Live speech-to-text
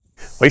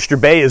Oyster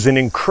Bay is in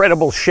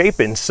incredible shape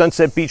in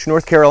Sunset Beach,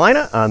 North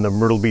Carolina on the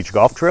Myrtle Beach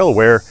Golf Trail,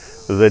 where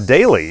the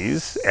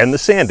Dalys and the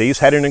Sandys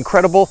had an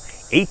incredible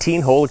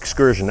 18-hole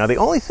excursion. Now, the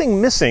only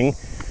thing missing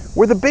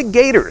were the big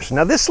Gators.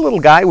 Now, this little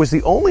guy was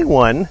the only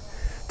one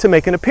to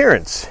make an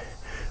appearance.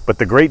 But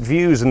the great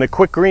views and the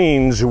quick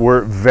greens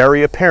were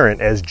very apparent,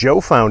 as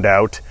Joe found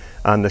out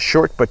on the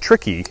short but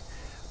tricky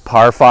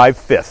par 5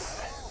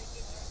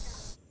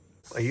 fifth.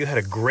 Well, you had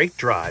a great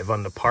drive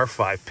on the par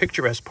 5,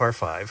 picturesque par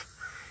 5.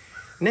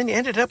 And then you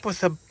ended up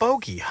with a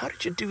bogey. How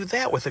did you do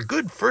that with a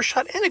good first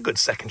shot and a good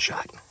second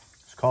shot?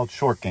 It's called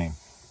short game.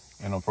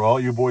 You know, for all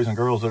you boys and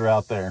girls that are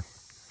out there,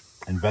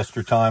 invest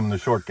your time in the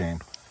short game.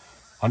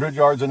 100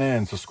 yards and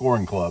in to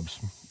scoring clubs,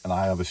 and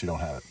I obviously don't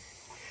have it.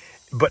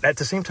 But at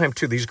the same time,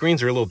 too, these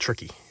greens are a little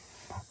tricky.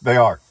 They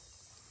are.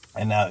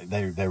 And now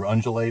they're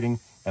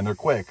undulating, and they're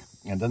quick.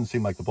 And it doesn't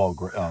seem like the ball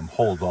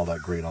holds all that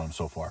great on them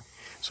so far.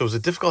 So is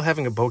it difficult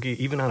having a bogey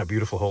even on a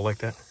beautiful hole like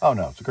that? Oh,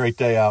 no. It's a great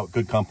day out,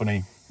 good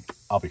company.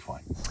 I'll be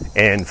fine.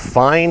 And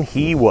fine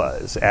he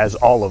was, as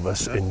all of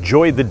us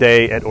enjoyed the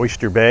day at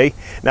Oyster Bay.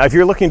 Now, if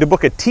you're looking to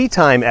book a tee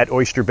time at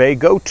Oyster Bay,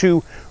 go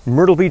to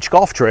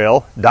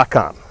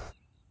myrtlebeachgolftrail.com.